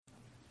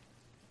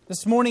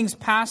This morning's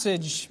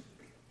passage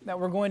that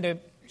we're going to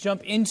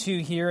jump into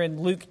here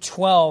in Luke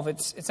 12,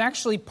 it's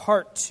actually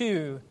part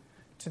 2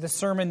 to the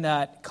sermon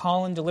that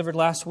Colin delivered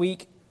last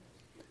week.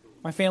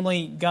 My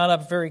family got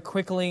up very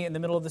quickly in the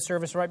middle of the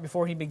service right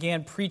before he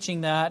began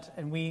preaching that,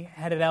 and we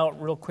headed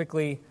out real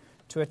quickly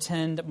to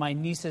attend my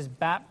niece's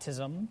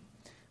baptism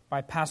by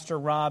Pastor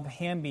Rob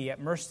Hamby at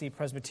Mercy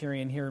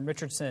Presbyterian here in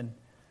Richardson.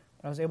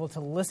 I was able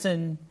to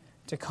listen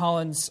to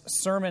Colin's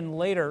sermon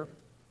later.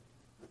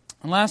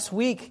 And last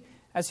week,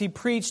 as he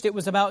preached, it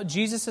was about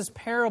Jesus'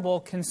 parable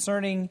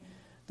concerning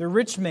the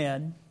rich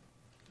man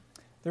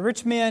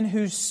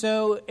who's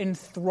so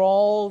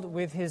enthralled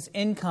with his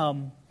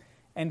income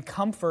and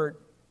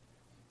comfort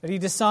that he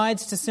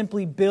decides to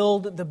simply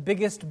build the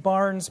biggest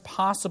barns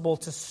possible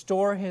to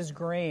store his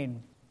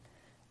grain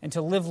and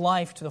to live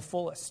life to the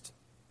fullest.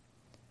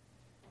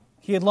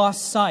 He had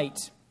lost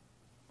sight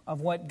of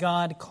what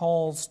God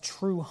calls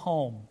true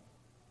home.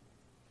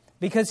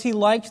 Because he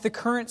liked the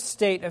current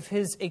state of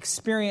his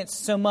experience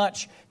so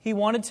much, he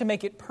wanted to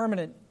make it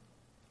permanent.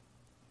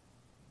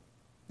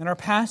 And our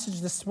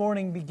passage this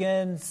morning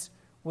begins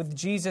with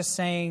Jesus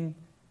saying,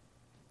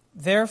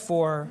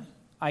 "Therefore,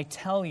 I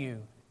tell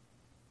you,"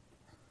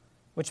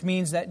 which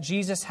means that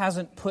Jesus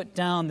hasn't put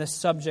down the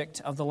subject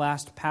of the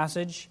last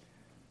passage.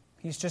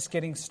 He's just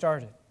getting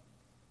started.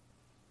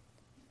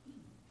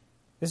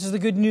 This is the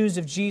good news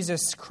of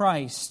Jesus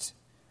Christ,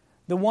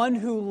 the one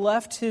who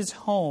left his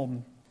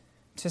home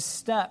to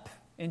step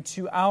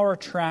into our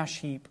trash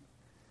heap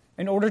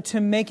in order to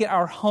make it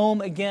our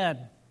home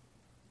again.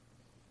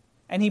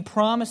 And he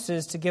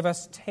promises to give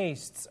us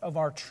tastes of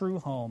our true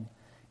home,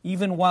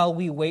 even while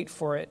we wait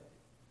for it,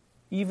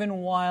 even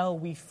while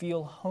we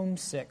feel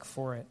homesick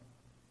for it.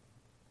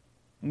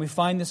 And we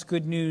find this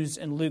good news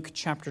in Luke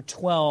chapter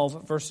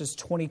 12, verses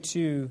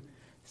 22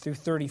 through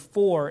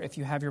 34. If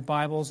you have your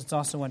Bibles, it's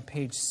also on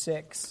page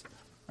 6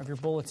 of your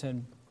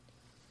bulletin.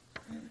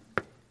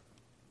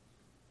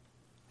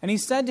 And he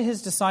said to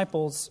his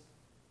disciples,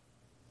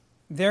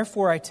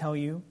 "Therefore I tell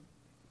you,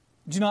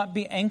 do not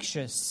be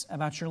anxious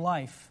about your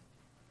life,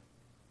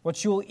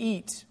 what you will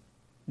eat,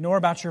 nor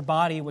about your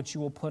body, what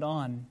you will put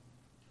on.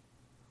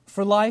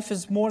 For life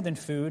is more than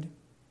food,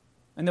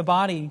 and the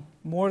body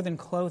more than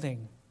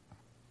clothing.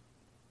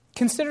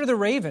 Consider the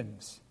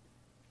ravens.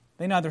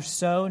 They neither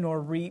sow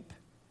nor reap.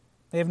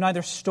 They have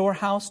neither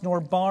storehouse nor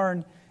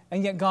barn,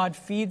 and yet God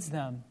feeds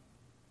them.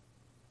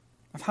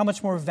 Of how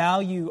much more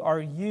value are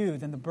you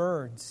than the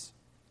birds?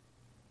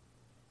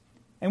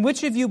 And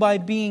which of you, by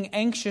being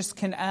anxious,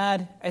 can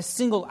add a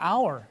single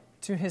hour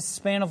to his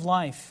span of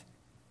life?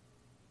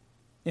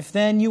 If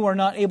then you are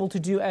not able to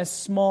do as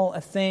small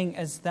a thing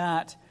as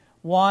that,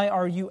 why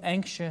are you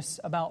anxious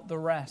about the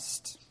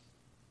rest?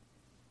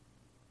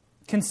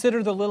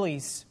 Consider the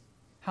lilies,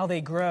 how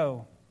they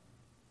grow.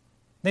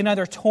 They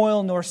neither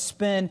toil nor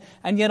spin,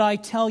 and yet I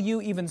tell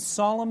you, even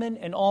Solomon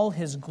in all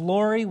his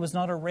glory was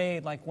not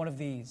arrayed like one of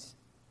these.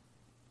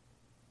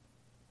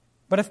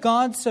 But if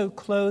God so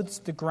clothes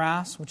the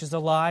grass which is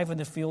alive in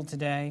the field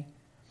today,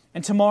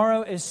 and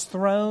tomorrow is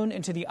thrown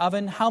into the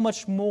oven, how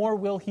much more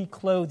will he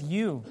clothe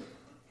you,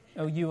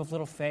 O you of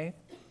little faith?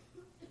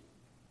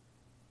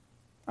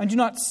 And do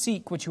not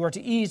seek what you are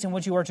to eat and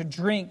what you are to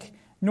drink,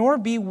 nor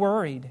be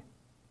worried.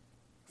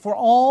 For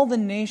all the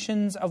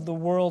nations of the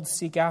world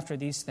seek after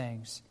these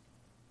things,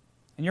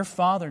 and your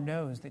Father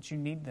knows that you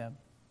need them.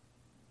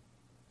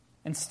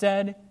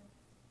 Instead,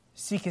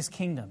 seek his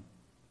kingdom,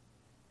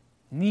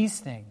 and these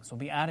things will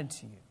be added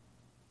to you.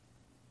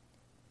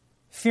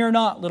 Fear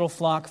not, little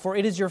flock, for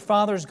it is your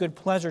Father's good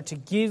pleasure to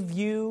give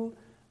you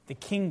the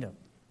kingdom.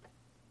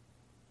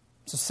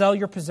 So sell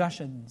your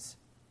possessions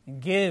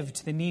and give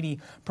to the needy.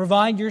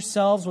 Provide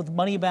yourselves with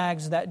money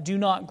bags that do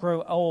not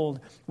grow old,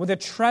 with a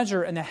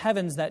treasure in the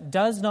heavens that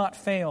does not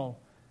fail,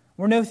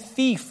 where no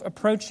thief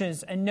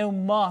approaches and no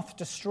moth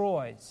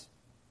destroys.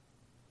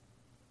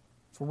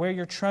 For where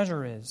your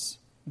treasure is,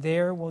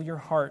 there will your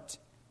heart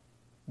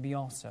be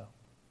also."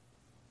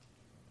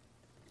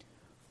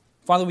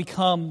 Father, we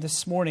come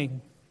this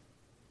morning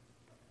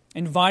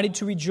invited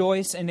to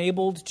rejoice,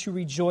 enabled to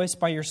rejoice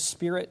by your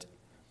Spirit.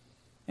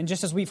 And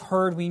just as we've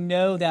heard, we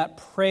know that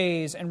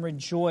praise and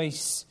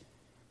rejoicing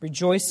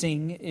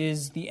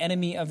is the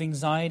enemy of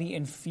anxiety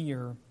and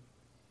fear.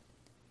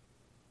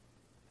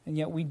 And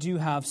yet we do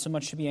have so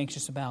much to be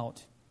anxious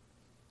about.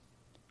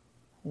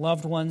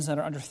 Loved ones that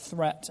are under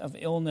threat of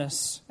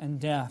illness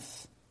and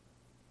death.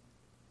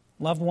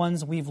 Loved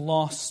ones we've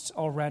lost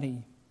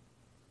already.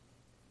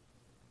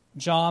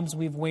 Jobs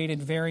we've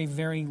waited very,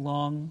 very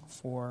long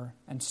for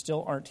and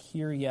still aren't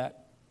here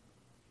yet.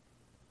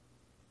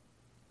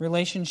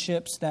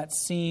 Relationships that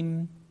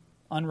seem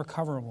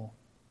unrecoverable.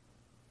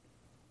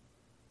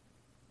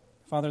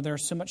 Father,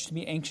 there's so much to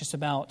be anxious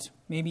about.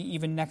 Maybe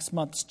even next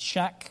month's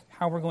check,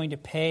 how we're going to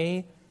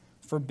pay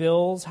for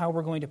bills, how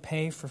we're going to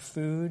pay for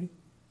food.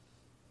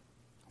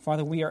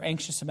 Father, we are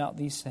anxious about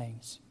these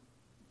things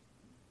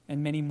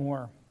and many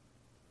more.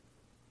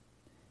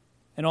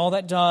 And all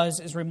that does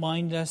is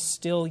remind us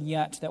still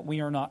yet that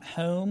we are not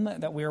home,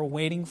 that we are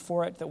waiting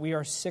for it, that we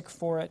are sick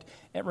for it.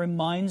 It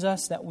reminds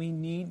us that we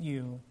need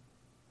you.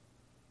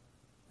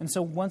 And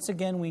so once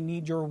again, we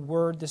need your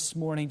word this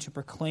morning to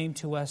proclaim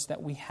to us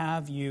that we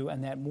have you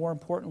and that more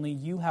importantly,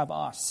 you have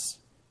us.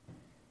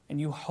 And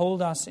you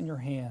hold us in your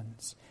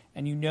hands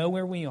and you know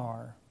where we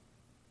are.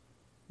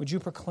 Would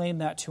you proclaim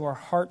that to our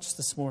hearts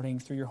this morning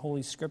through your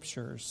holy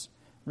scriptures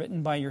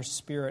written by your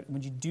Spirit?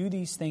 Would you do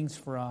these things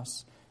for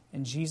us?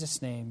 In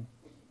Jesus' name,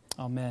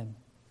 amen.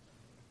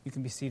 You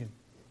can be seated.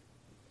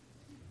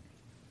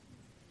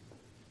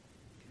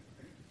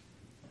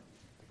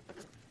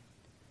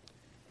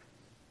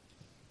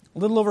 A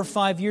little over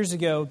 5 years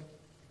ago,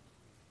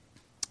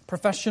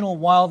 professional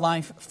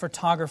wildlife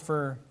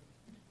photographer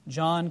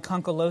John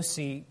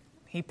Concalosi,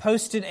 he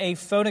posted a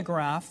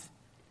photograph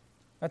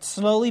that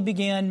slowly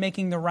began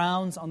making the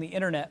rounds on the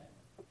internet.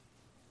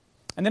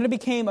 And then it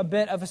became a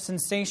bit of a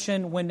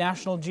sensation when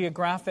National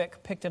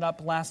Geographic picked it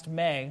up last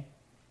May.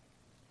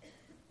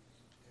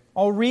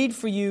 I'll read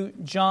for you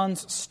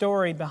John's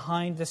story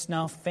behind this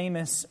now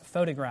famous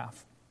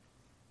photograph.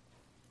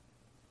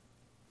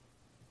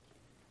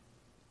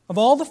 Of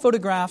all the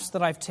photographs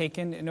that I've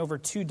taken in over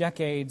 2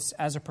 decades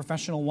as a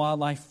professional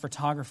wildlife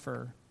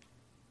photographer,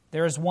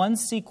 there is one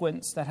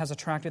sequence that has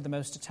attracted the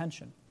most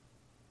attention.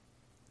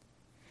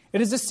 It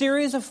is a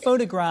series of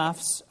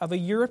photographs of a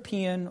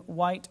European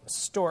white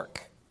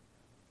stork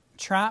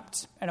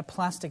trapped in a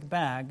plastic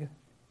bag,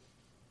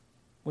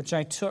 which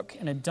I took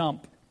in a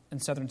dump in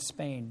southern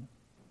Spain.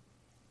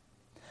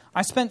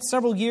 I spent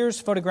several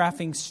years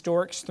photographing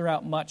storks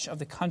throughout much of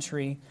the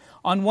country.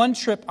 On one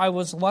trip, I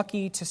was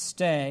lucky to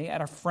stay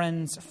at a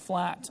friend's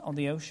flat on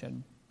the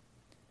ocean.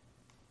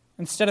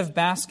 Instead of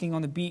basking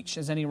on the beach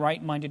as any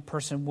right-minded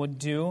person would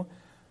do,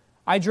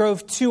 I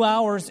drove 2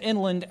 hours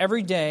inland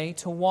every day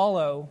to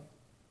wallow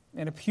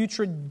in a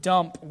putrid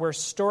dump where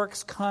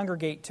storks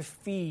congregate to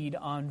feed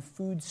on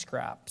food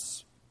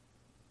scraps.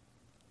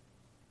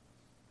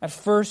 At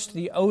first,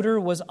 the odor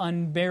was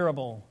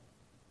unbearable,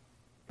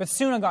 but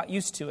soon I got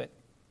used to it.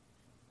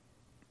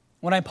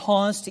 When I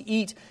paused to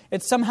eat,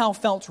 it somehow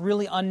felt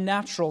really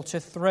unnatural to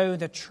throw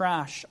the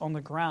trash on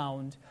the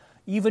ground,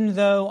 even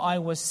though I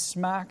was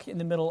smack in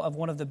the middle of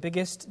one of the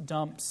biggest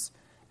dumps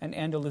in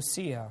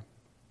Andalusia,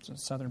 a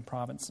southern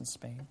province in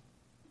Spain.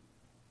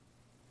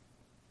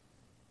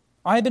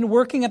 I had been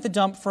working at the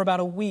dump for about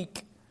a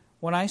week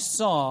when I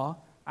saw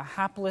a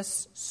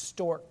hapless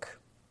stork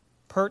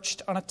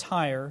perched on a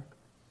tire,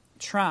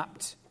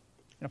 trapped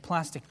in a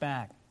plastic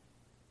bag.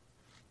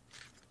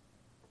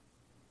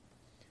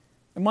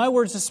 And my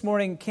words this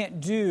morning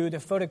can't do the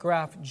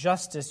photograph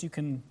justice. You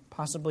can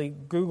possibly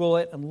Google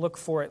it and look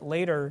for it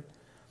later.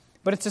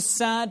 But it's a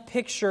sad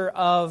picture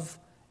of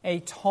a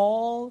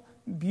tall,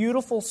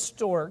 beautiful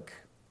stork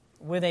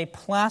with a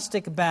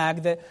plastic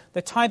bag,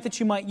 the type that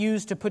you might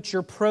use to put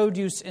your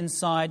produce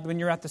inside when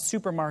you're at the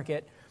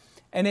supermarket.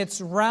 And it's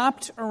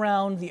wrapped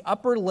around the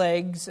upper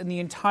legs and the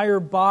entire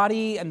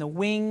body and the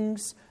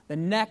wings, the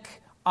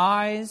neck,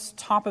 eyes,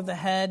 top of the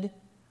head,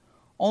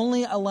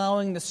 only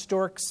allowing the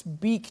stork's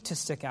beak to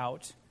stick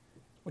out,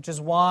 which is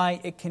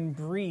why it can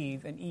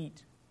breathe and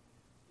eat.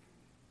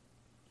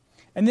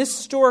 And this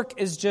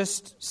stork is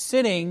just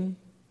sitting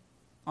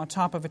on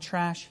top of a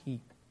trash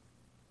heap,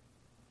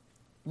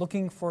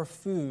 looking for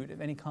food of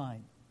any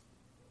kind.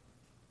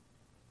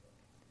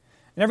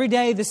 And every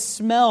day the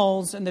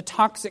smells and the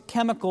toxic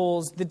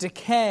chemicals, the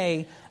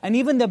decay, and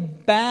even the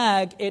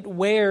bag it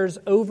wears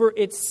over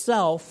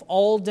itself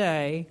all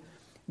day,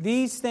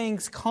 these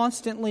things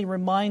constantly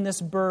remind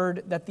this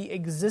bird that the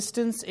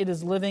existence it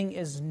is living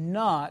is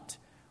not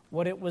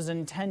what it was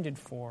intended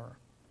for.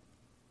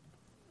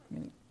 I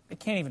mean, it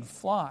can't even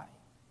fly.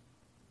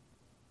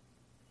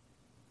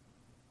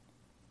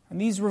 And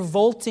these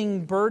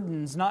revolting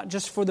burdens, not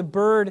just for the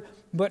bird,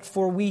 but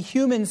for we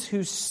humans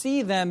who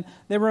see them,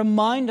 they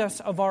remind us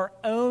of our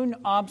own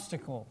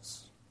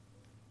obstacles,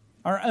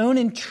 our own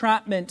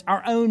entrapment,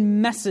 our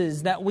own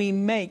messes that we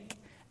make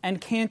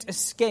and can't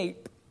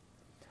escape,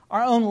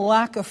 our own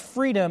lack of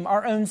freedom,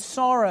 our own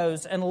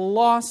sorrows and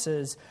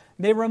losses.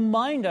 They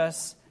remind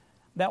us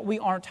that we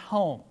aren't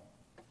home.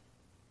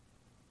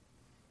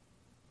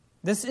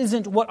 This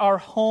isn't what our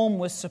home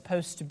was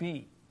supposed to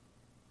be.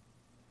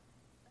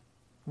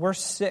 We're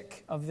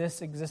sick of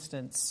this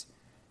existence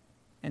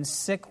and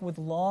sick with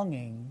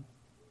longing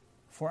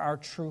for our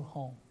true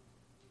home.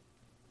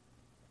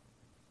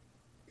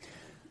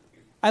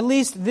 At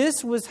least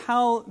this was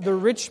how the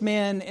rich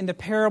man in the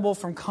parable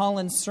from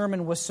Colin's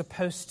sermon was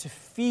supposed to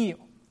feel.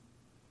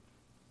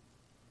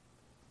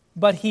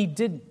 But he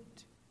didn't.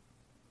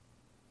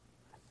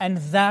 And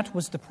that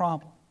was the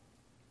problem.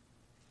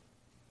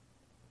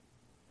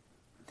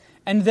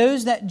 And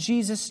those that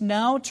Jesus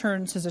now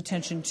turns his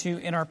attention to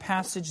in our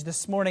passage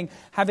this morning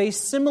have a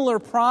similar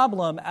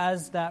problem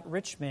as that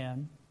rich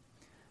man,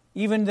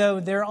 even though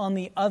they're on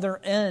the other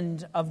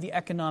end of the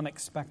economic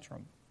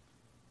spectrum.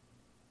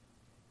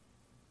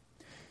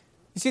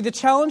 You see, the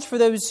challenge for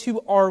those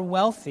who are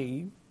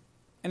wealthy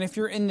And if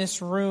you're in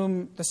this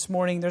room this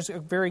morning, there's a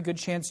very good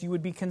chance you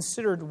would be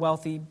considered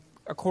wealthy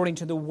according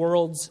to the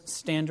world's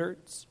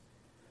standards.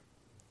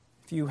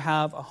 If you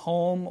have a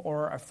home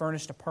or a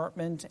furnished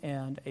apartment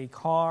and a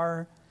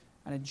car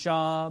and a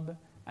job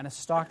and a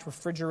stocked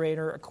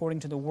refrigerator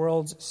according to the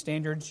world's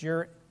standards,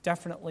 you're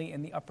definitely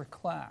in the upper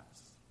class.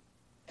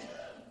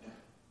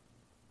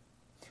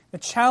 The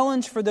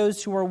challenge for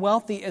those who are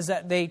wealthy is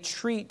that they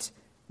treat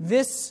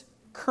this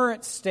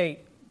current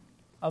state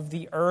of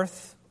the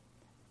earth,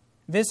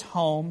 this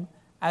home,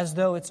 as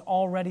though it's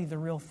already the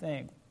real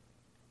thing.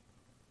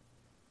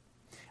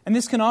 And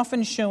this can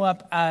often show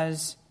up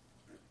as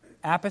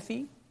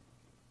apathy,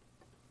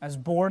 as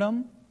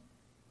boredom,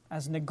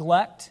 as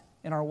neglect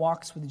in our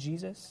walks with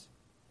Jesus.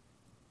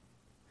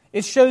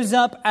 It shows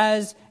up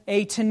as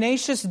a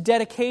tenacious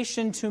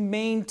dedication to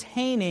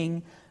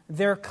maintaining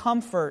their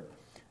comfort,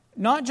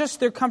 not just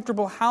their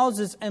comfortable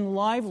houses and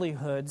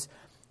livelihoods,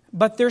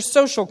 but their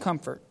social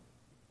comfort.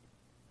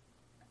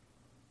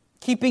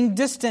 Keeping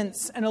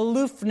distance and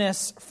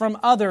aloofness from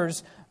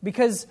others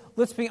because,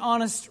 let's be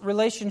honest,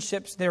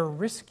 relationships, they're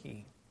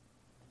risky.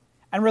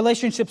 And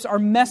relationships are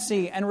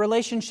messy, and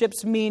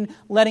relationships mean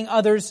letting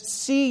others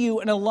see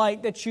you in a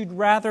light that you'd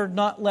rather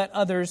not let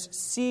others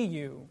see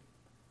you.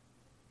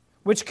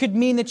 Which could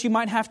mean that you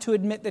might have to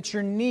admit that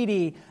you're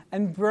needy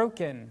and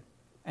broken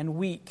and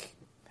weak,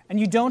 and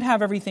you don't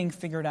have everything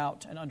figured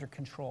out and under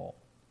control.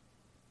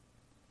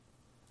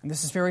 And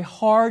this is very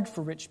hard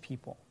for rich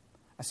people,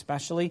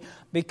 especially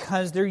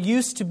because they're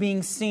used to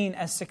being seen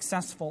as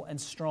successful and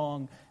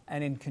strong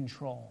and in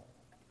control.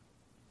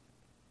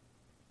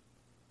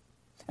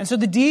 And so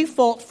the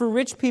default for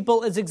rich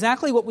people is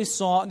exactly what we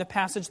saw in the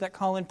passage that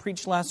Colin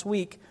preached last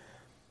week.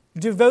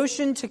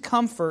 Devotion to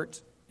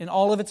comfort in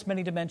all of its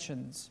many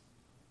dimensions.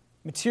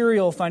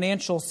 Material,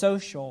 financial,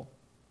 social.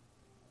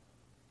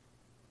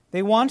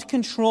 They want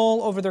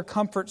control over their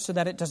comfort so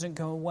that it doesn't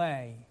go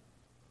away.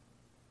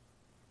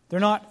 They're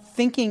not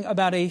thinking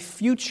about a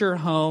future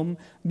home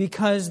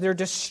because they're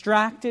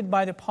distracted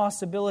by the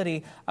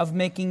possibility of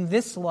making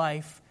this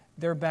life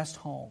their best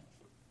home.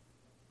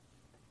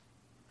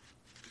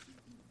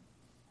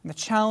 And the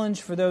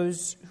challenge for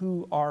those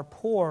who are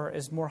poor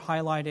is more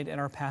highlighted in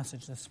our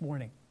passage this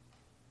morning.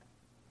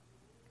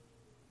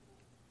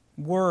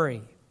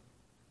 Worry,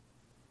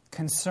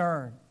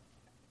 concern,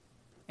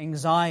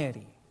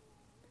 anxiety,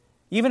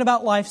 even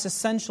about life's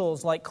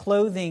essentials like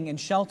clothing and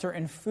shelter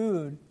and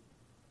food.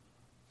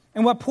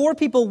 And what poor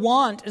people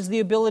want is the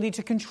ability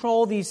to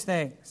control these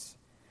things.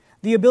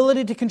 The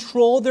ability to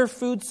control their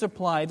food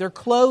supply, their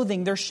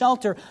clothing, their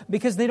shelter,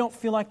 because they don't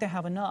feel like they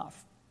have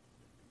enough.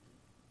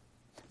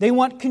 They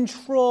want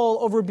control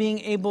over being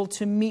able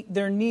to meet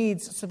their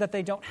needs so that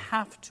they don't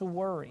have to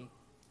worry.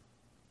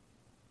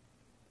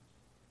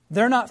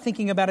 They're not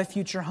thinking about a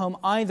future home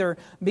either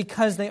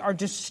because they are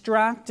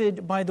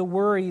distracted by the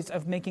worries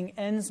of making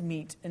ends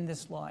meet in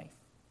this life.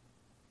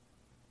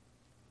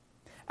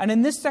 And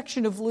in this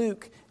section of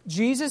Luke,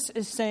 Jesus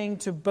is saying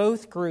to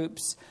both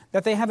groups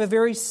that they have a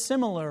very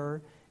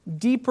similar,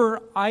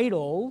 deeper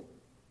idol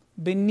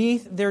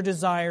beneath their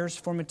desires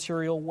for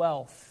material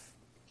wealth.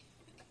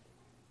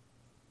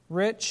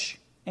 Rich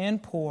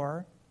and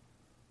poor,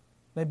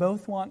 they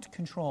both want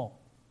control.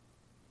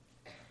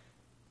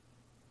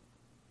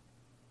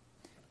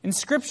 In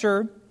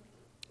Scripture,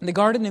 the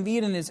Garden of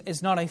Eden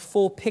is not a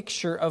full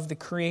picture of the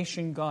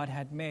creation God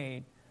had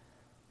made.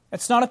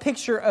 It's not a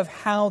picture of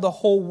how the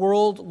whole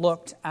world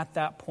looked at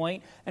that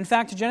point. In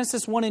fact,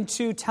 Genesis 1 and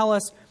 2 tell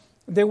us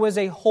there was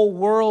a whole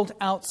world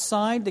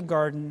outside the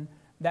garden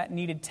that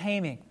needed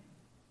taming.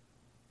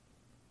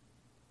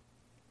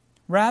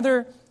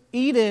 Rather,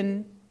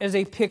 Eden is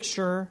a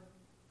picture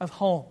of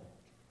home.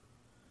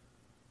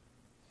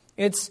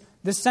 It's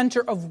the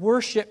center of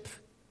worship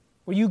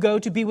where you go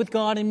to be with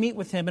God and meet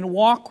with Him and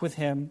walk with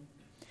Him.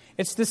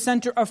 It's the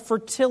center of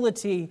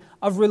fertility,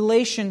 of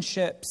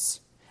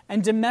relationships,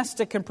 and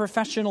domestic and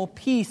professional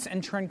peace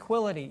and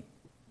tranquility.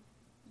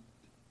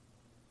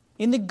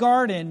 In the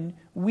garden,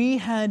 we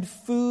had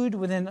food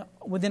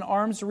within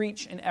arm's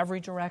reach in every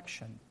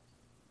direction.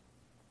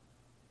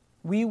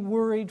 We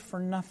worried for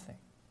nothing.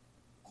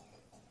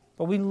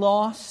 But we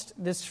lost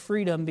this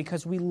freedom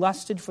because we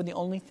lusted for the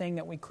only thing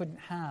that we couldn't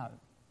have.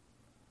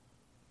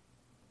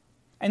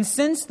 And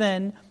since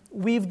then,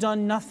 we've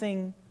done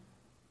nothing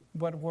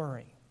but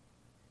worry.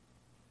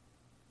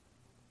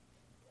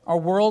 Our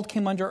world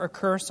came under a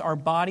curse, our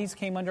bodies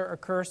came under a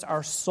curse,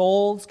 our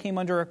souls came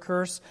under a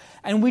curse,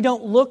 and we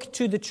don't look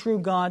to the true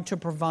God to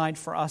provide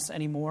for us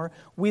anymore.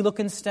 We look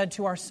instead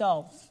to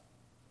ourselves.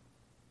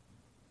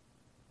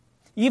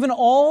 Even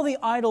all the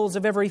idols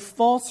of every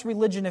false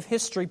religion of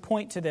history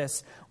point to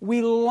this.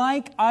 We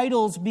like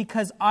idols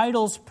because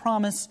idols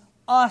promise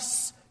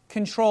us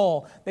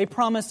control. They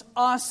promise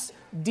us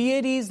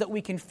deities that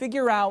we can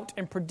figure out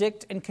and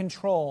predict and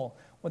control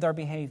with our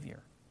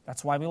behavior.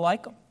 That's why we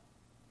like them.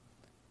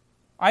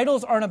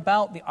 Idols aren't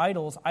about the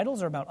idols.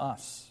 Idols are about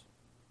us.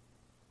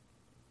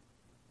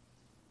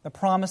 The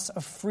promise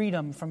of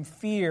freedom from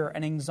fear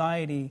and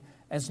anxiety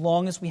as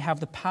long as we have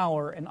the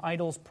power, and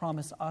idols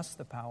promise us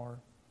the power.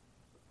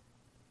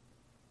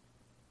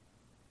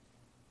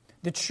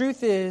 The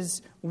truth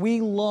is,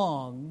 we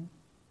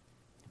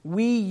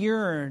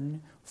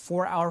yearn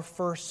for our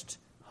first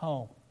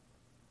home.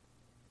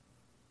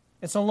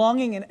 It's a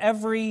longing in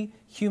every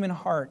human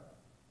heart.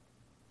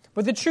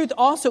 But the truth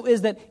also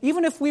is that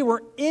even if we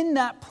were in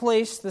that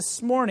place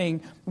this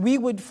morning, we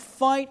would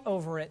fight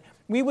over it.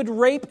 We would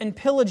rape and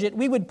pillage it.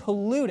 We would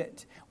pollute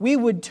it. We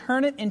would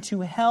turn it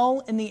into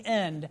hell in the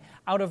end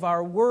out of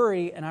our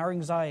worry and our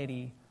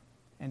anxiety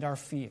and our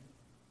fear.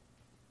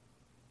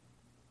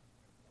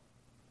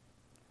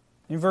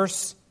 In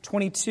verse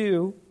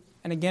 22,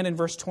 and again in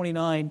verse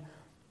 29,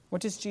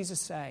 what does Jesus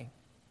say?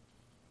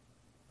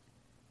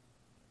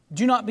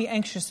 Do not be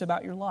anxious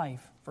about your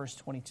life, verse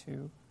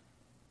 22.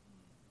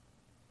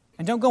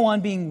 And don't go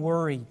on being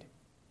worried,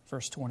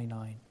 verse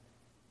 29.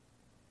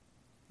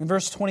 In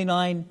verse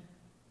 29,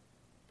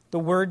 the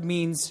word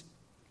means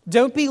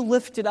don't be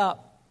lifted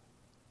up.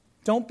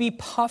 Don't be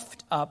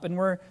puffed up. And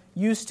we're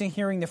used to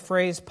hearing the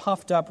phrase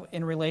puffed up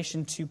in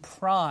relation to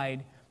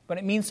pride, but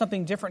it means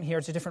something different here.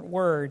 It's a different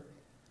word.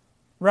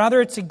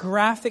 Rather, it's a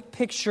graphic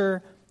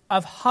picture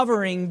of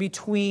hovering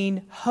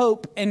between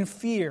hope and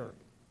fear,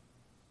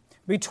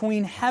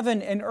 between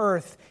heaven and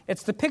earth.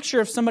 It's the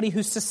picture of somebody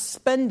who's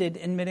suspended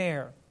in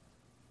midair.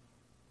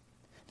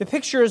 The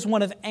picture is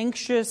one of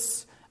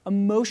anxious,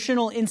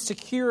 emotional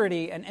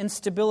insecurity and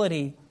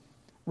instability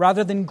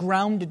rather than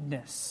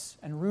groundedness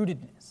and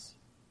rootedness.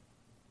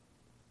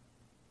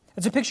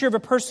 It's a picture of a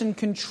person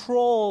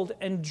controlled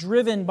and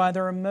driven by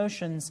their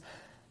emotions,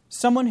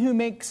 someone who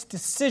makes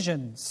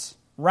decisions,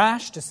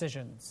 rash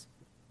decisions,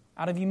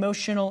 out of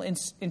emotional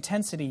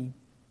intensity.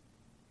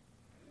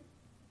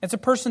 It's a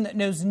person that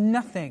knows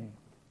nothing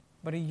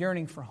but a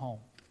yearning for home.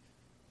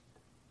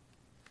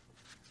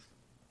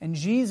 And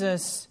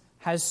Jesus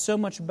has so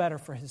much better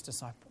for his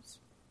disciples.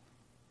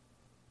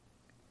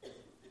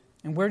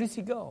 And where does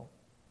he go?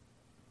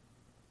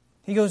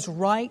 He goes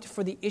right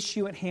for the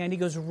issue at hand. He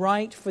goes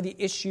right for the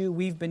issue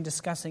we've been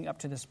discussing up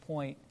to this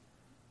point.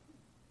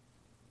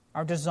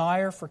 Our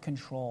desire for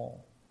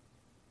control.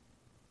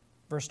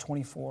 Verse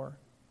 24.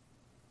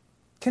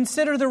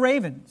 Consider the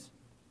ravens.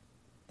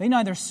 They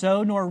neither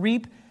sow nor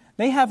reap.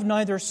 They have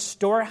neither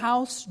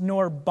storehouse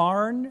nor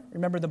barn.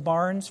 Remember the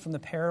barns from the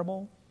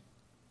parable?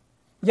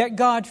 Yet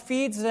God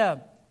feeds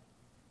them.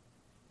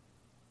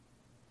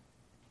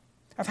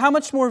 Of how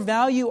much more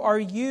value are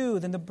you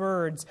than the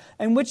birds?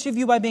 And which of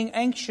you, by being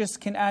anxious,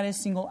 can add a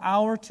single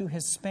hour to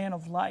his span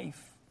of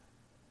life?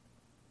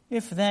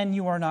 If then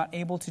you are not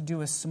able to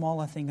do as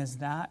small a thing as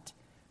that,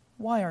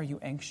 why are you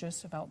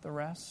anxious about the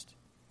rest?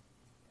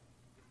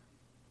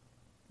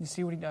 You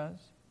see what he does?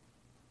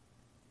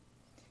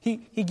 He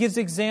gives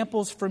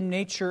examples from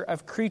nature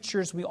of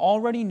creatures we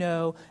already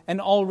know and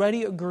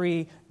already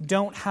agree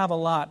don't have a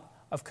lot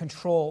of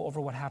control over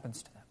what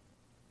happens to them.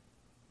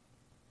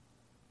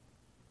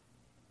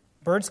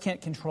 Birds can't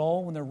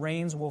control when the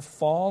rains will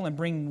fall and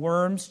bring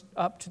worms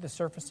up to the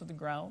surface of the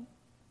ground.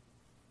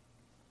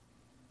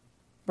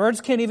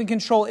 Birds can't even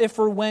control if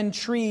or when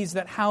trees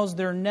that house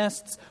their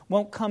nests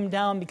won't come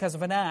down because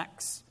of an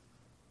axe.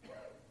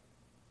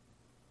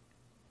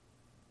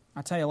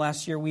 I'll tell you,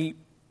 last year we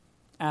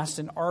asked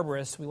an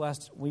arborist,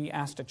 we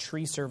asked a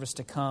tree service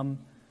to come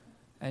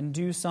and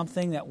do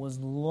something that was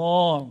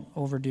long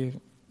overdue.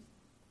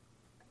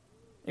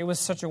 It was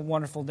such a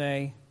wonderful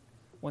day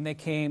when they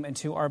came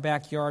into our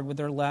backyard with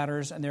their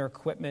ladders and their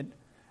equipment,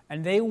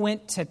 and they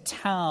went to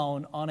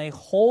town on a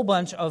whole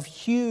bunch of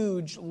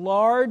huge,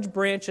 large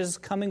branches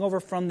coming over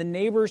from the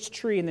neighbor's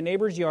tree in the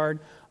neighbor's yard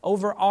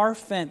over our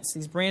fence,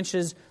 these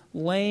branches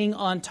laying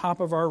on top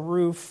of our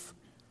roof.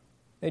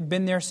 They'd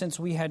been there since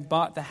we had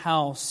bought the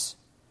house,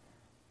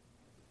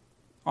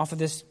 off of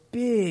this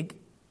big,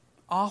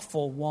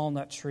 awful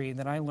walnut tree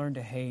that I learned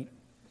to hate.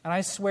 And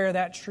I swear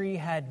that tree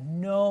had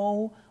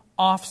no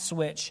off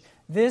switch.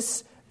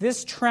 This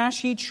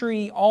trashy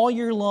tree all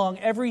year long,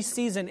 every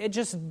season, it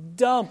just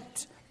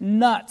dumped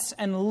nuts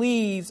and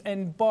leaves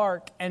and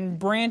bark and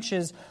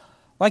branches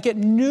like it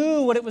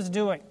knew what it was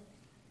doing.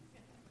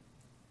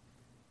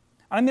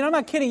 I mean, I'm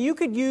not kidding. You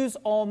could use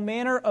all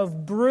manner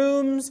of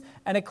brooms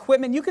and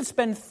equipment. You could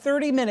spend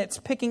 30 minutes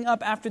picking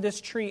up after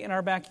this tree in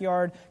our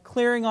backyard,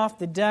 clearing off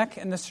the deck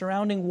and the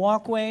surrounding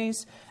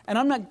walkways. And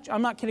I'm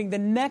not kidding. The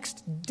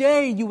next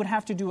day, you would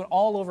have to do it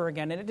all over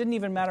again. And it didn't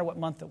even matter what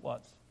month it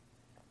was.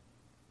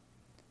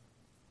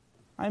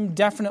 I'm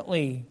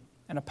definitely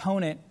an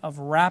opponent of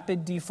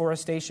rapid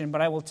deforestation,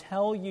 but I will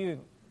tell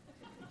you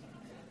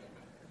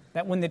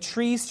that when the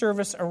tree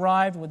service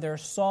arrived with their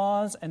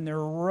saws and their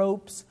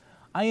ropes,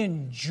 I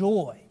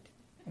enjoyed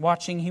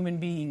watching human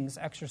beings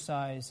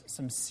exercise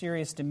some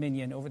serious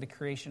dominion over the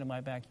creation of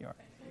my backyard.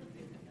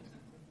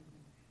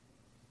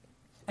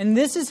 And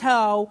this is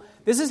how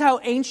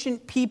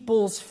ancient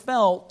peoples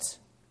felt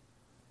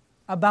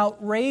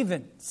about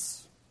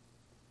ravens.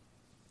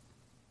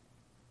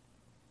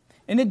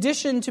 In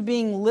addition to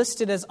being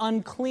listed as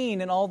unclean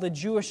in all the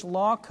Jewish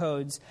law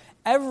codes,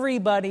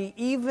 Everybody,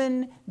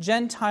 even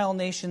Gentile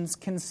nations,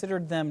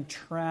 considered them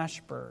trash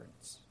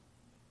birds.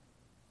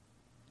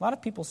 A lot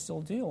of people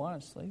still do,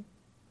 honestly.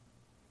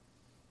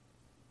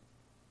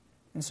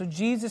 And so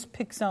Jesus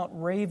picks out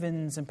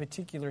ravens in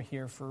particular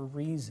here for a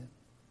reason.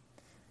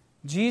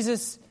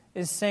 Jesus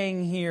is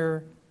saying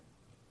here,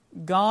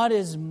 God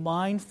is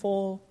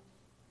mindful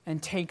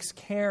and takes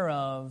care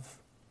of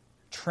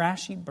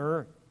trashy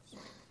birds.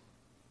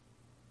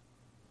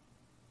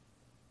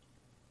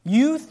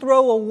 You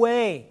throw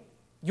away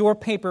your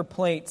paper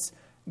plates.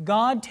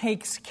 God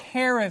takes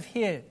care of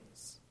His.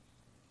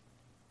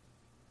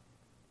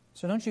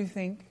 So don't you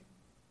think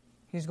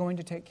He's going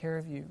to take care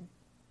of you?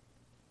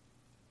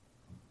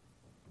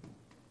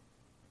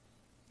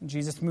 And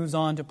Jesus moves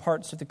on to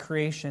parts of the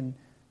creation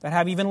that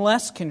have even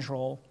less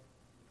control.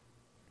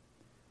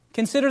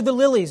 Consider the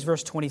lilies,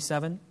 verse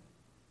 27,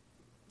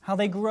 how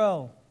they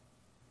grow.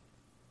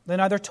 They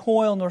neither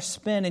toil nor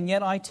spin, and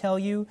yet I tell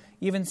you,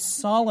 even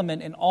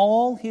Solomon in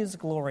all his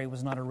glory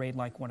was not arrayed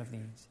like one of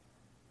these.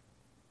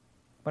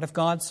 But if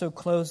God so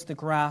clothes the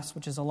grass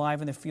which is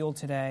alive in the field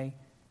today,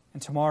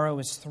 and tomorrow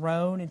is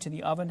thrown into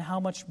the oven, how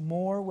much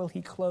more will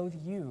He clothe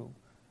you,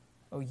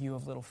 O you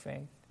of little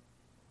faith?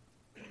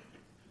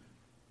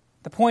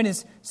 The point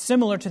is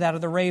similar to that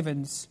of the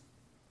ravens.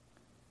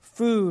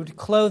 Food,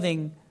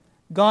 clothing,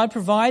 God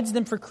provides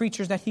them for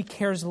creatures that He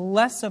cares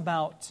less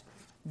about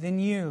than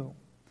you,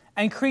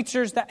 and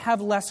creatures that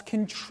have less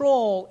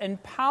control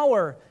and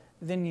power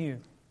than you.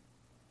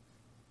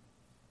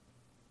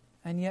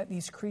 And yet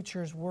these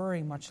creatures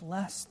worry much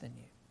less than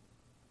you.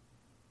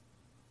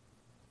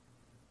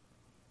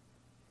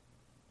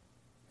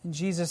 And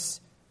Jesus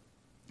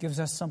gives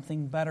us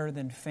something better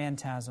than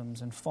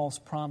phantasms and false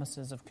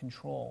promises of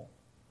control.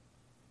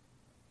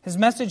 His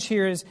message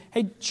here is,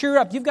 hey, cheer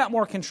up, you've got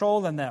more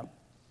control than them.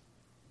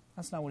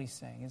 That's not what He's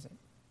saying, is it?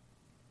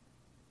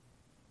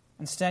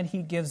 Instead,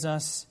 He gives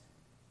us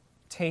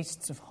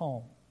tastes of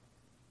home.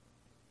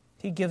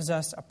 He gives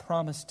us a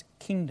promised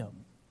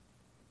kingdom.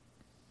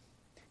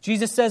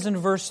 Jesus says in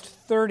verse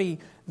 30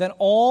 that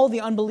all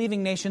the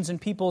unbelieving nations and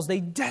peoples, they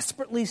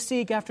desperately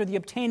seek after the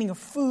obtaining of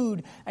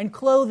food and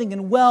clothing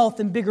and wealth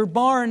and bigger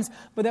barns,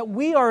 but that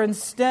we are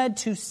instead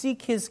to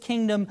seek His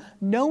kingdom,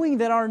 knowing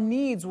that our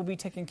needs will be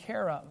taken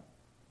care of.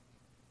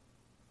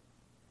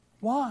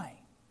 Why?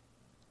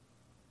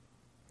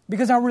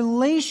 Because our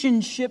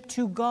relationship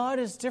to God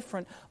is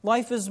different.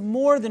 Life is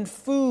more than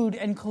food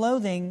and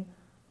clothing.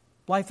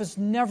 Life is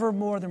never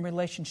more than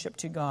relationship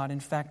to God. In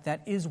fact,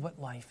 that is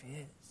what life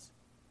is.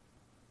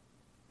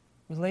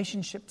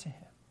 Relationship to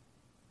Him.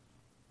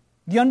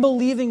 The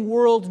unbelieving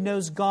world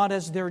knows God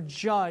as their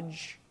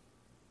judge.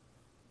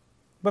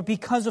 But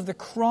because of the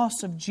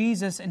cross of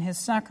Jesus and His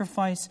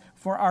sacrifice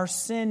for our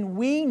sin,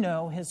 we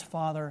know His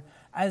Father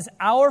as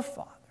our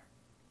Father.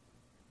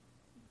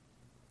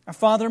 A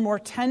Father more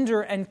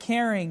tender and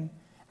caring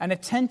and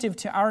attentive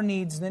to our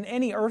needs than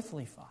any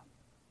earthly father.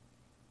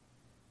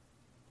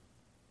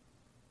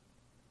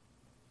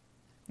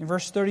 In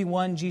verse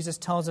 31, Jesus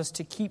tells us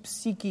to keep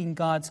seeking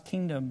God's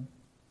kingdom.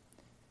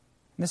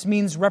 This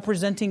means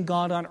representing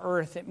God on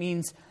earth. It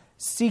means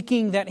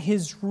seeking that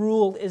His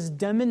rule is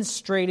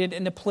demonstrated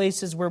in the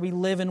places where we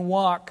live and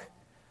walk,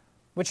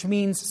 which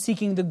means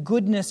seeking the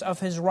goodness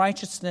of His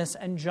righteousness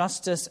and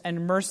justice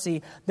and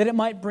mercy, that it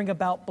might bring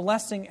about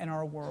blessing in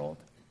our world.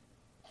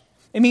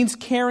 It means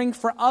caring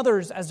for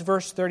others, as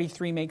verse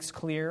 33 makes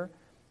clear,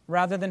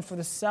 rather than for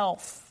the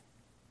self.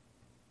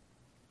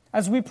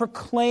 As we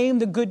proclaim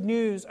the good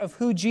news of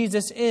who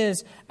Jesus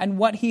is and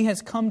what He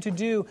has come to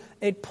do,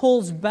 it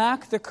pulls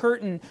back the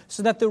curtain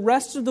so that the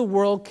rest of the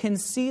world can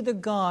see the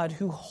God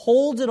who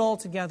holds it all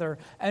together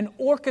and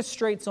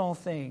orchestrates all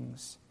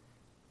things.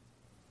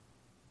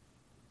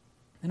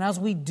 And as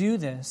we do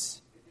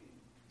this,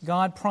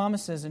 God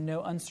promises in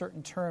no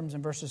uncertain terms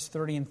in verses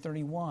 30 and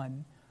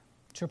 31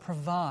 to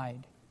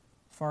provide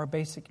for our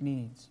basic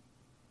needs.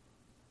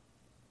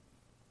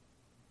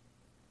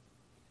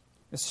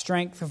 The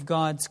strength of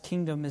God's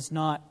kingdom is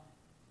not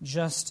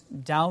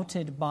just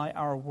doubted by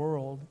our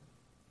world.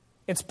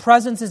 Its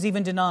presence is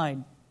even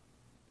denied.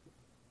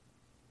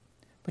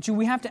 But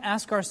we have to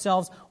ask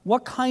ourselves,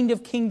 what kind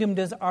of kingdom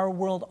does our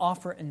world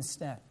offer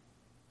instead?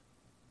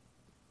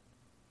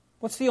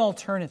 What's the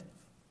alternative?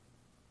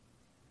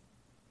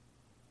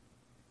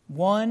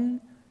 One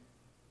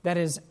that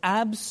is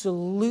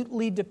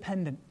absolutely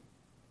dependent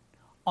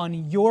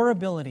on your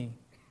ability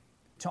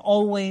to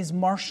always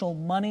marshal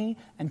money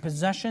and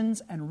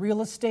possessions and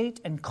real estate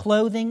and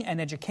clothing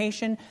and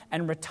education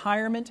and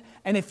retirement.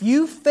 And if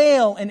you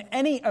fail in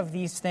any of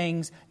these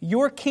things,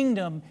 your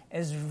kingdom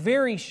is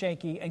very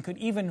shaky and could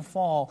even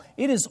fall.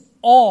 It is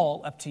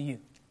all up to you.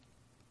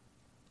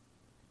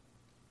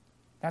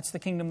 That's the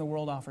kingdom the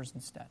world offers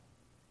instead.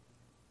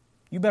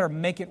 You better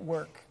make it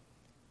work.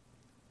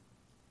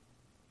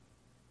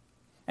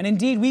 And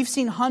indeed, we've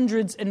seen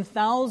hundreds and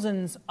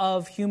thousands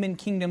of human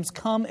kingdoms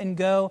come and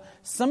go,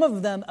 some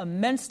of them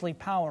immensely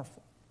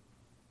powerful.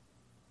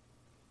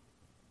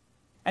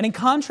 And in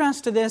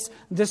contrast to this,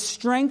 the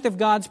strength of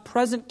God's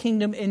present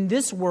kingdom in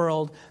this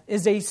world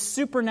is a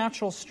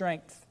supernatural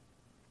strength,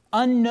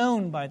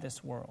 unknown by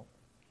this world.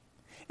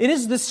 It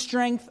is the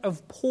strength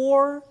of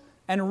poor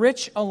and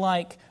rich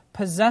alike,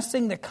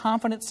 possessing the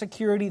confident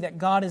security that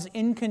God is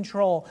in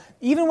control,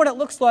 even when it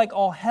looks like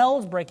all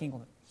hell's breaking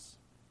loose.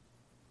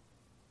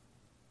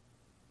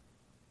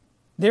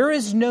 There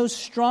is no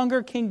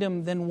stronger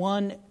kingdom than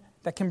one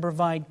that can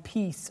provide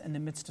peace in the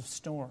midst of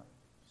storms.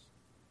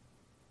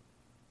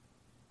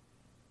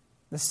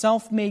 The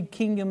self-made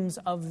kingdoms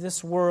of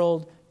this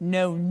world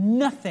know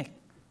nothing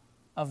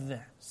of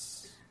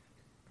this.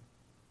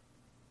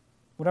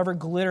 Whatever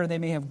glitter they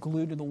may have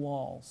glued to the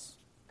walls.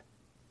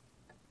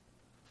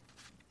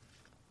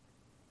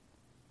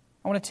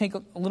 I want to take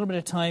a little bit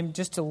of time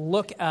just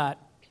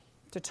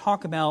to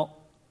talk about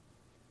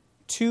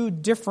two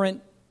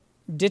different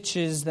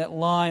ditches that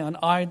lie on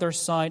either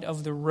side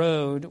of the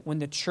road when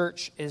the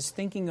church is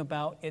thinking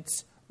about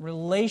its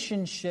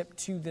relationship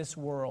to this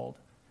world,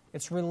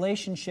 its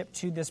relationship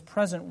to this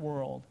present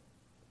world.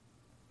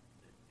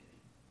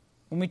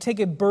 When we take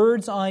a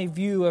bird's eye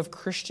view of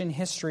Christian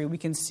history, we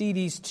can see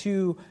these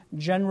two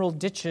general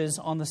ditches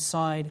on the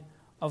side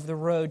of the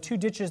road, two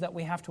ditches that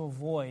we have to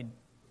avoid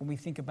when we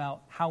think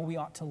about how we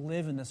ought to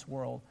live in this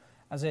world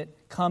as it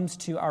comes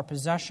to our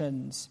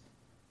possessions.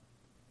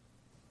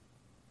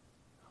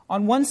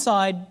 On one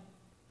side,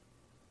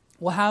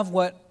 we'll have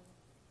what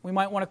we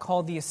might want to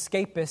call the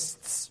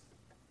escapists,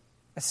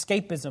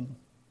 escapism.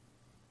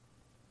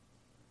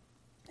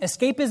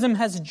 Escapism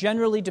has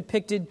generally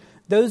depicted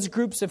those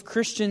groups of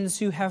Christians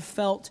who have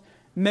felt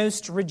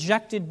most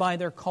rejected by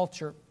their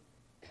culture.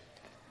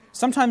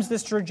 Sometimes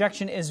this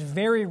rejection is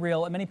very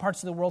real. In many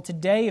parts of the world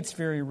today, it's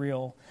very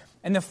real,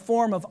 in the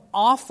form of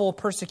awful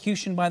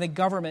persecution by the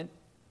government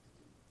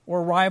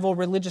or rival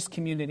religious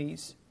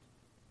communities.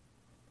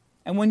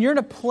 And when you're in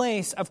a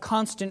place of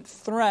constant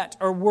threat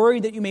or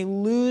worried that you may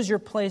lose your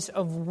place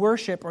of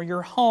worship or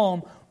your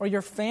home or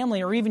your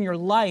family or even your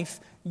life,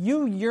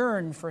 you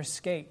yearn for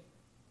escape,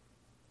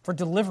 for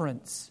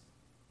deliverance,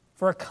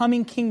 for a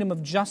coming kingdom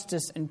of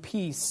justice and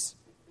peace.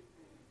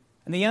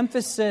 And the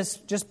emphasis,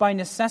 just by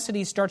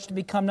necessity, starts to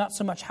become not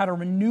so much how to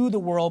renew the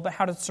world, but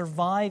how to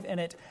survive in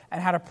it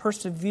and how to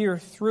persevere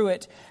through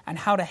it and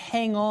how to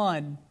hang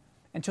on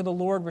until the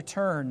Lord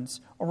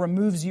returns or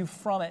removes you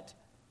from it.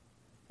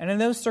 And in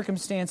those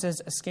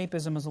circumstances,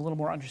 escapism is a little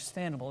more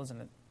understandable,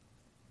 isn't it?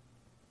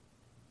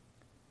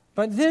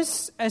 But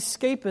this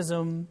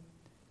escapism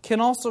can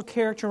also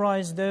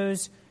characterize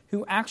those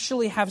who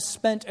actually have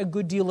spent a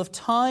good deal of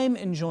time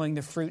enjoying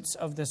the fruits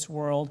of this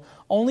world,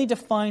 only to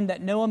find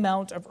that no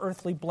amount of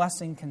earthly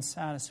blessing can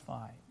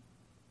satisfy.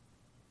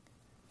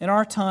 In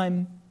our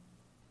time,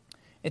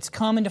 it's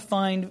common to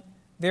find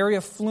very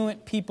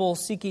affluent people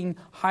seeking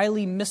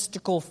highly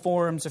mystical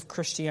forms of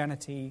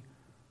Christianity,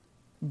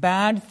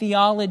 bad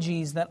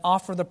theologies that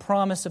offer the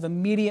promise of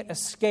immediate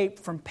escape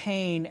from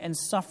pain and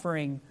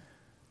suffering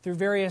through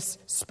various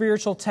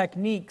spiritual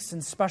techniques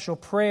and special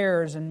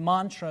prayers and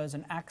mantras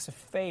and acts of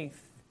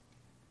faith.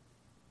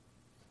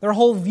 There are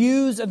whole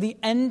views of the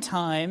end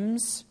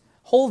times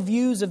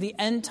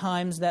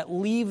that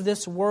leave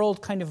this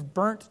world kind of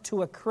burnt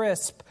to a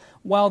crisp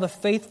while the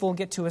faithful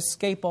get to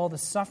escape all the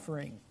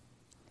suffering.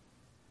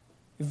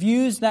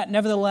 Views that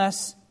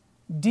nevertheless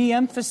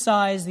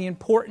de-emphasize the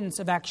importance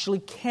of actually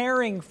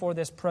caring for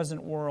this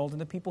present world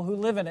and the people who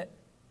live in it.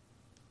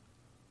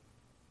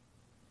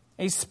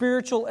 A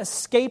spiritual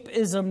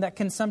escapism that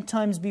can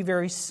sometimes be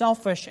very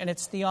selfish in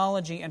its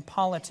theology and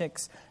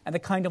politics and the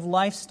kind of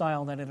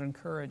lifestyle that it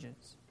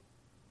encourages.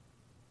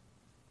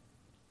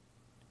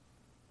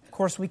 Of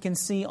course, we can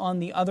see on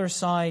the other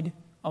side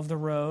of the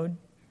road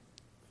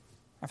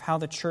of how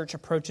the church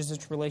approaches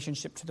its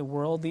relationship to the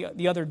world,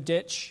 the other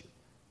ditch.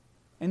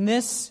 And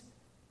this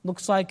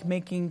looks like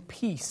making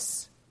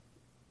peace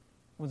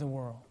with the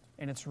world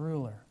and its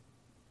ruler.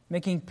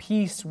 Making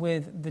peace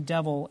with the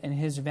devil and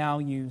his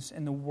values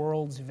and the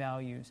world's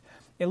values.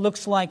 It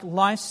looks like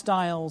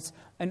lifestyles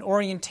and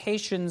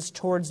orientations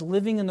towards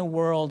living in the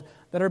world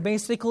that are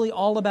basically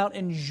all about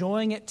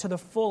enjoying it to the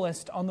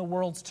fullest on the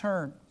world's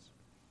terms.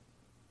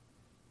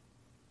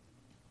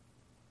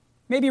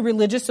 Maybe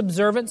religious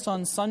observance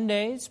on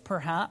Sundays,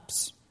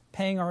 perhaps,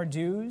 paying our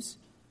dues,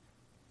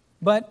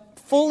 but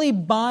fully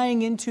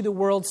buying into the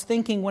world's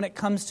thinking when it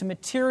comes to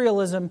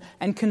materialism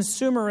and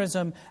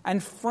consumerism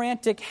and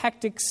frantic,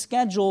 hectic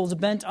schedules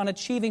bent on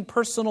achieving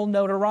personal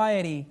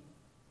notoriety,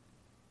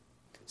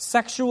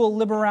 sexual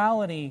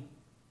liberality,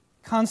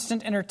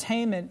 constant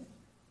entertainment.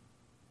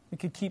 We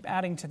could keep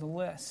adding to the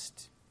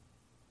list.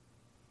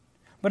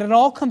 But it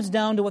all comes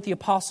down to what the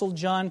Apostle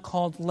John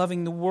called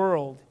loving the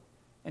world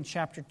in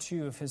chapter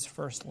 2 of his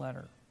first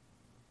letter.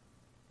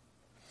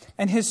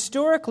 And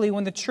historically,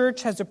 when the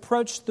church has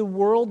approached the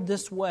world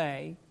this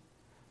way,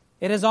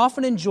 it has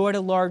often enjoyed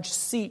a large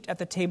seat at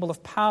the table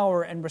of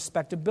power and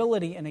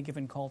respectability in a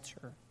given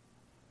culture.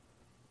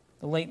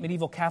 The late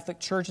medieval Catholic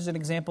Church is an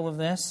example of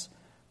this,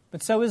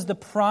 but so is the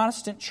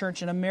Protestant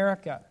Church in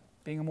America,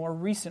 being a more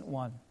recent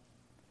one.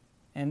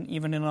 and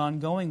even an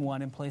ongoing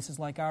one in places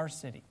like our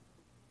city.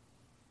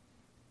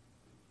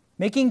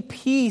 Making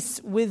peace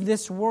with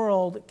this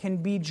world can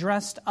be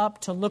dressed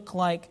up to look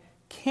like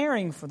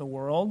caring for the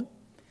world.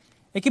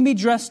 It can be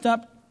dressed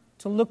up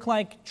to look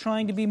like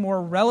trying to be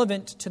more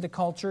relevant to the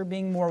culture,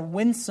 being more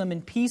winsome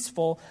and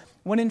peaceful,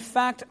 when in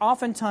fact,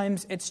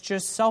 oftentimes it's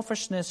just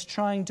selfishness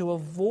trying to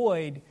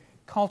avoid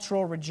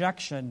cultural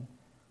rejection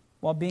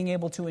while being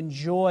able to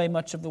enjoy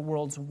much of the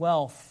world's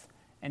wealth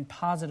and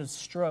positive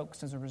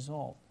strokes as a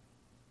result.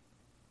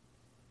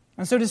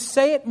 And so to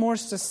say it more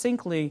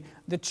succinctly,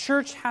 the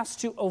church has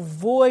to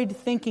avoid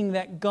thinking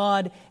that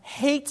God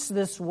hates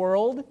this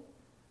world,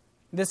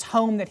 this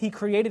home that He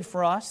created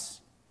for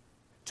us,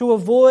 to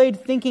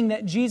avoid thinking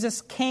that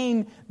Jesus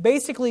came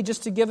basically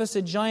just to give us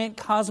a giant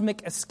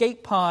cosmic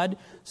escape pod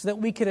so that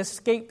we could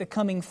escape the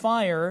coming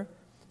fire,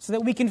 so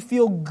that we can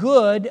feel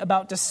good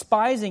about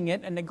despising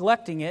it and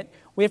neglecting it.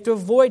 We have to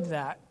avoid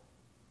that.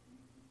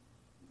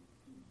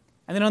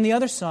 And then on the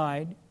other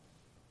side,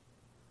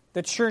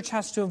 the church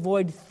has to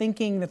avoid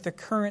thinking that the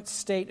current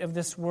state of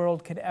this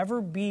world could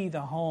ever be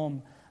the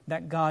home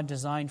that God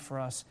designed for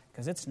us,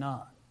 because it's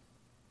not.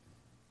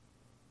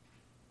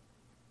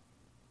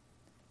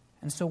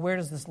 And so where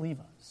does this leave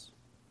us?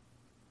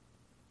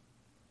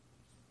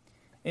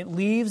 It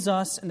leaves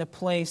us in the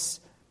place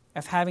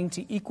of having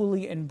to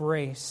equally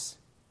embrace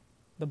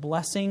the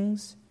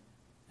blessings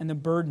and the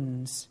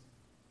burdens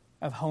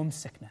of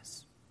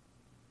homesickness.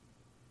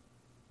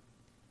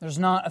 There's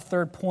not a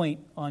third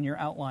point on your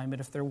outline, but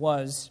if there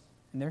was,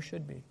 and there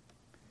should be,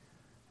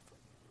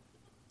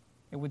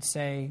 it would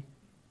say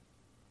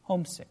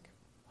homesick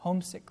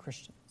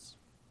Christians.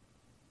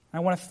 I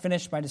want to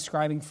finish by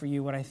describing for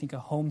you what I think a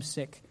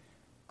homesick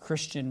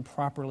Christian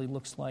properly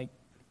looks like.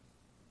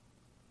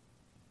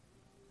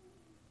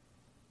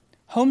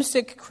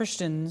 Homesick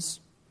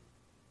Christians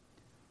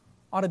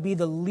ought to be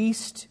the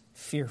least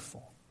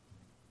fearful,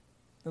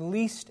 the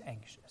least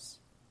anxious,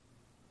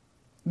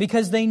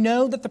 because they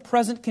know that the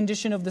present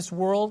condition of this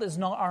world is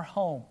not our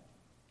home.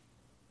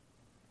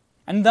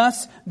 And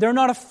thus, they're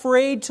not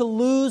afraid to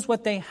lose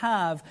what they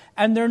have,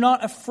 and they're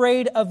not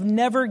afraid of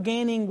never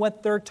gaining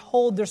what they're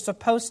told they're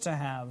supposed to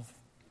have.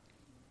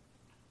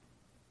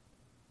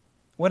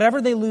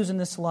 Whatever they lose in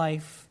this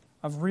life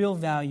of real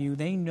value,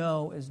 they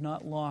know is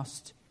not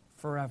lost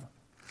forever.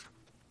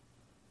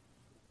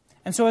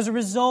 And so as a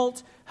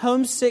result,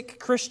 homesick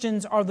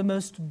Christians are the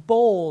most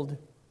bold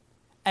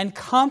and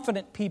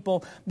confident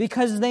people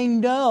because they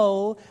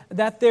know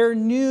that their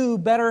new,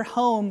 better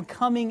home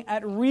coming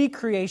at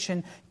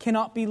recreation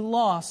cannot be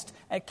lost,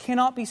 it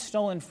cannot be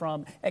stolen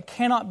from, it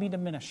cannot be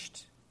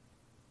diminished.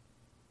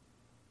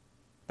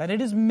 That it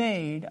is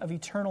made of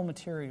eternal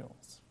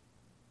materials.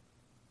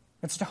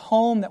 It's a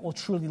home that will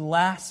truly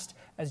last,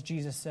 as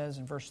Jesus says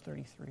in verse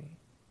 33.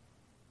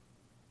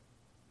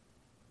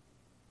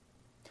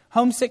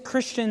 Homesick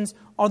Christians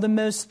are the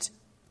most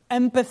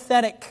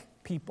empathetic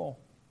people.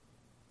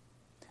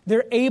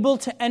 They're able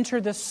to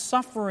enter the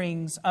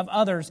sufferings of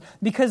others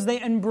because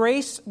they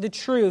embrace the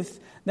truth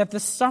that the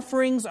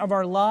sufferings of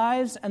our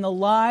lives and the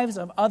lives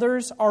of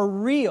others are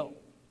real.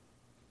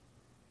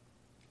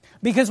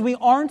 Because we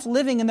aren't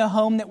living in the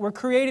home that we're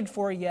created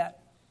for yet.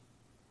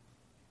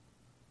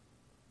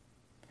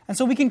 And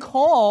so we can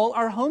call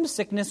our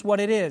homesickness what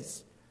it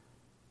is.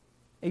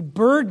 A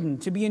burden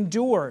to be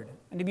endured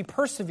and to be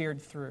persevered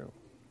through.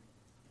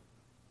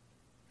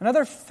 And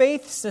other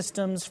faith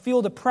systems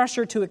feel the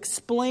pressure to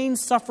explain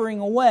suffering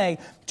away,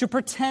 to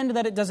pretend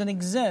that it doesn't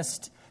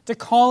exist, to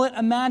call it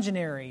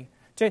imaginary,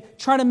 to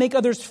try to make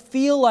others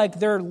feel like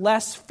they're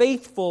less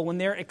faithful when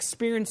they're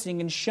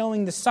experiencing and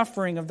showing the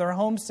suffering of their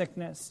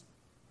homesickness.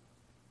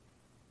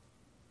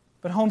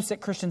 But homesick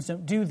Christians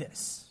don't do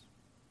this.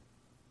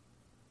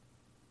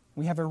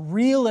 We have a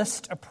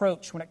realist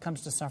approach when it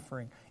comes to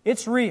suffering.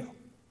 It's real,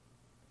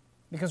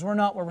 because we're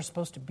not where we're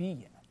supposed to be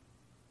yet.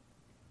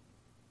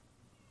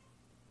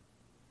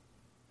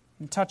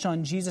 And touch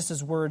on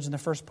Jesus' words in the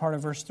first part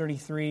of verse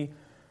 33.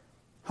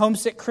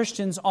 Homesick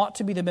Christians ought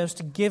to be the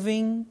most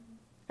giving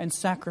and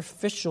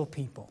sacrificial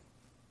people,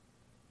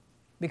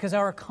 because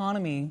our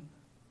economy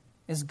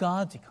is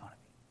God's economy,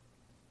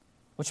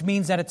 which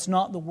means that it's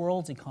not the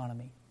world's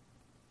economy.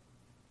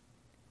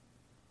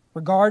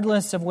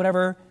 Regardless of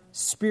whatever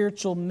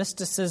spiritual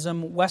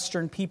mysticism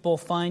Western people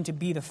find to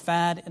be the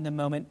fad in the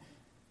moment,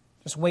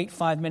 just wait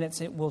 5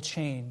 minutes, it will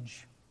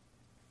change.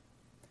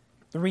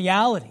 The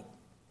reality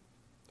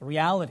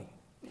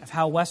of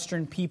how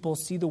Western people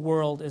see the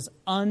world is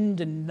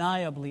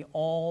undeniably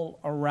all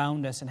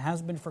around us and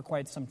has been for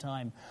quite some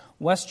time.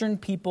 Western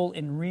people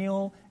in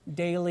real,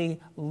 daily,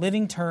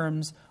 living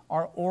terms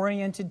are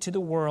oriented to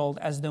the world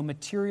as though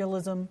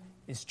materialism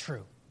is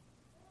true.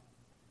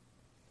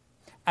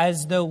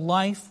 As though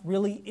life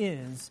really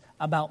is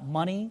about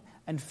money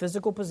and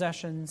physical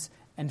possessions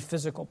and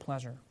physical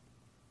pleasure.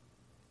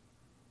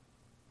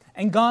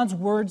 And God's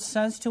Word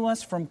says to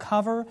us from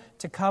cover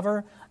to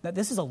cover that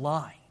this is a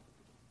lie.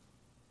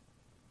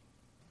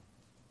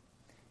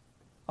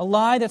 A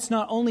lie that's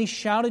not only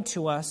shouted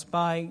to us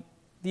by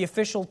the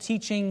official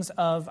teachings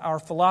of our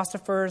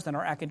philosophers and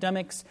our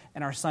academics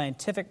and our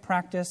scientific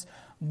practice,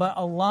 but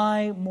a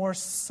lie more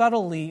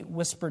subtly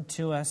whispered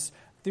to us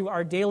through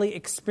our daily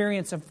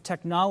experience of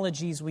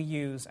technologies we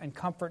use and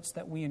comforts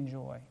that we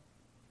enjoy.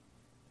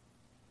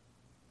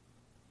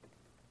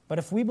 But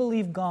if we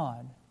believe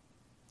God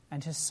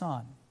and His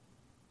Son,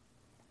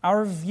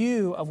 our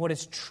view of what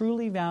is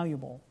truly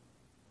valuable,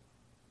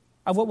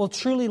 of what will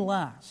truly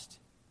last,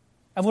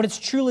 of what is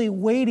truly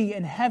weighty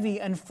and heavy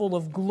and full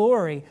of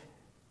glory,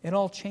 it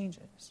all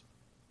changes.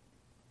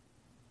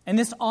 And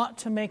this ought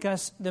to make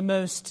us the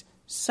most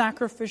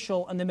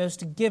sacrificial and the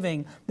most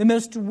giving, the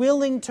most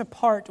willing to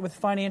part with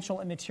financial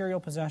and material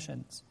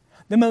possessions,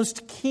 the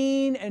most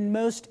keen and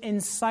most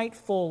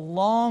insightful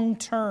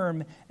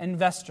long-term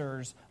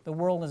investors the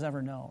world has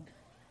ever known.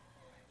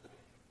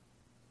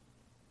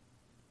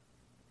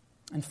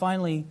 And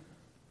finally,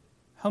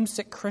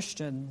 homesick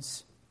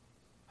Christians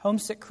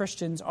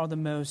are the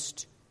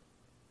most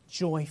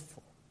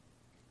joyful.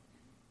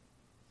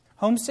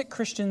 Homesick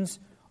Christians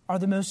are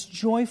the most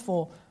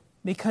joyful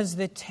because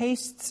the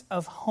tastes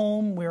of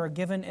home we are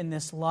given in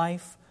this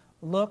life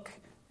look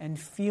and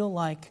feel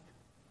like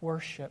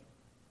worship.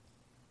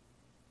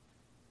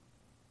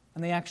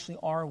 And they actually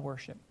are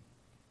worship.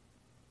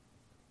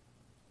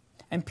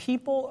 And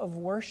people of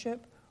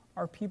worship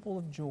are people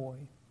of joy.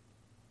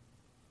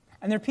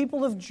 And they're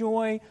people of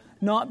joy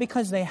not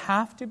because they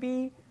have to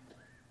be,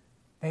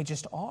 they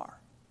just are.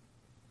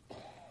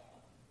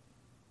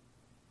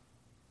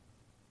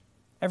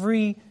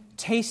 Every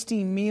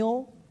tasty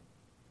meal,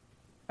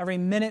 every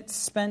minute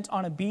spent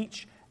on a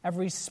beach,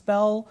 every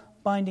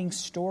spell-binding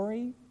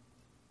story,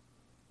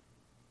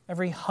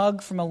 every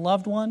hug from a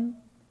loved one,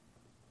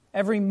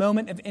 every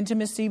moment of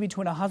intimacy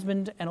between a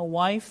husband and a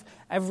wife,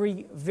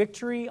 every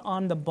victory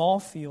on the ball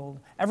field,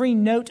 every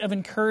note of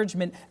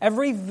encouragement,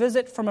 every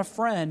visit from a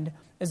friend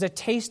is a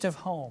taste of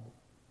home.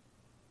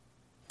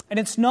 And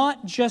it's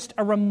not just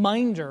a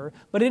reminder,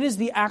 but it is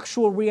the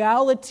actual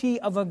reality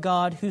of a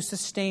God who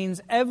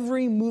sustains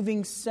every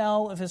moving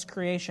cell of His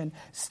creation,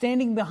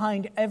 standing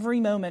behind every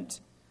moment,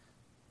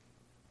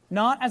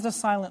 not as a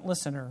silent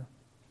listener,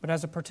 but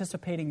as a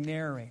participating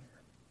narrator.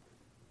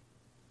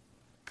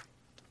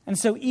 And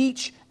so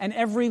each and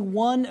every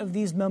one of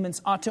these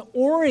moments ought to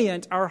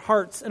orient our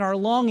hearts and our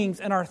longings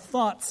and our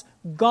thoughts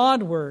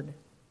Godward,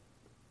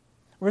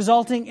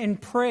 resulting in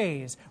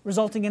praise,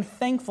 resulting in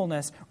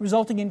thankfulness,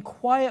 resulting in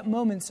quiet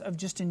moments of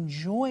just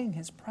enjoying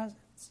His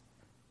presence.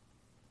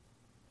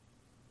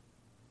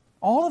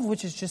 All of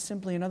which is just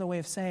simply another way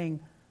of saying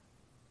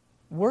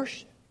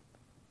worship.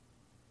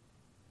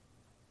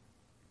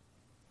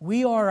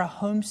 We are a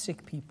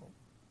homesick people.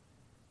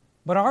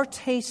 But our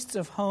tastes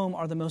of home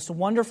are the most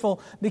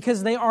wonderful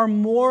because they are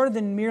more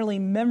than merely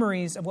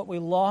memories of what we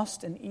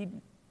lost in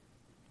Eden.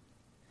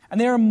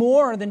 And they are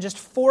more than just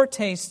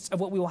foretastes of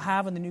what we will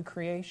have in the new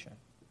creation.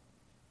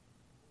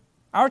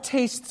 Our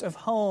tastes of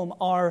home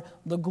are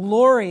the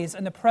glories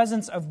and the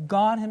presence of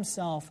God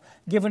Himself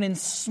given in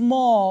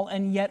small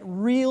and yet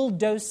real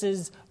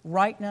doses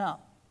right now.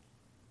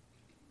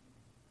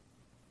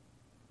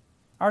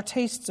 Our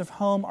tastes of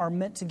home are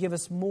meant to give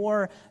us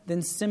more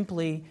than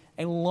simply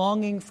a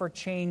longing for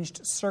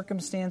changed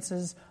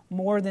circumstances,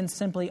 more than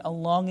simply a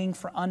longing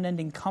for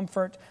unending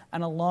comfort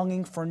and a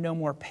longing for no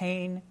more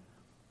pain.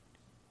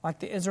 Like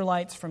the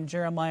Israelites from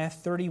Jeremiah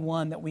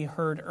 31 that we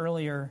heard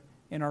earlier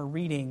in our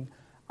reading,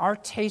 our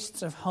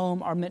tastes of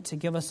home are meant to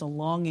give us a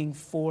longing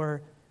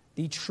for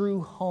the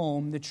true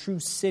home, the true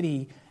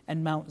city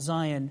and Mount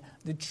Zion,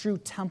 the true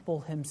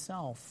temple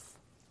Himself.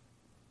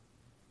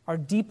 Our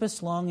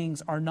deepest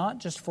longings are not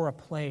just for a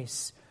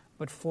place,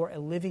 but for a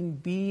living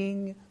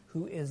being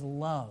who is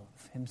love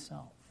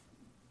Himself.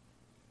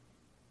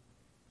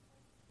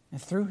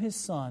 And through His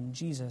Son,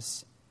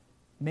 Jesus,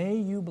 may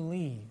you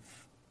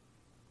believe.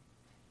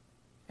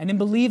 And in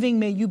believing,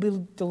 may you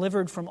be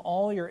delivered from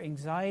all your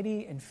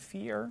anxiety and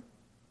fear.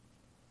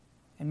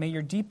 And may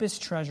your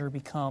deepest treasure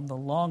become the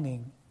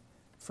longing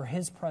for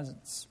His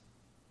presence.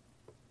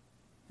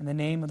 In the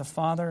name of the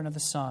Father, and of the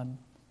Son,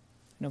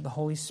 and of the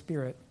Holy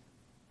Spirit.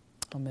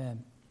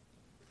 Amen.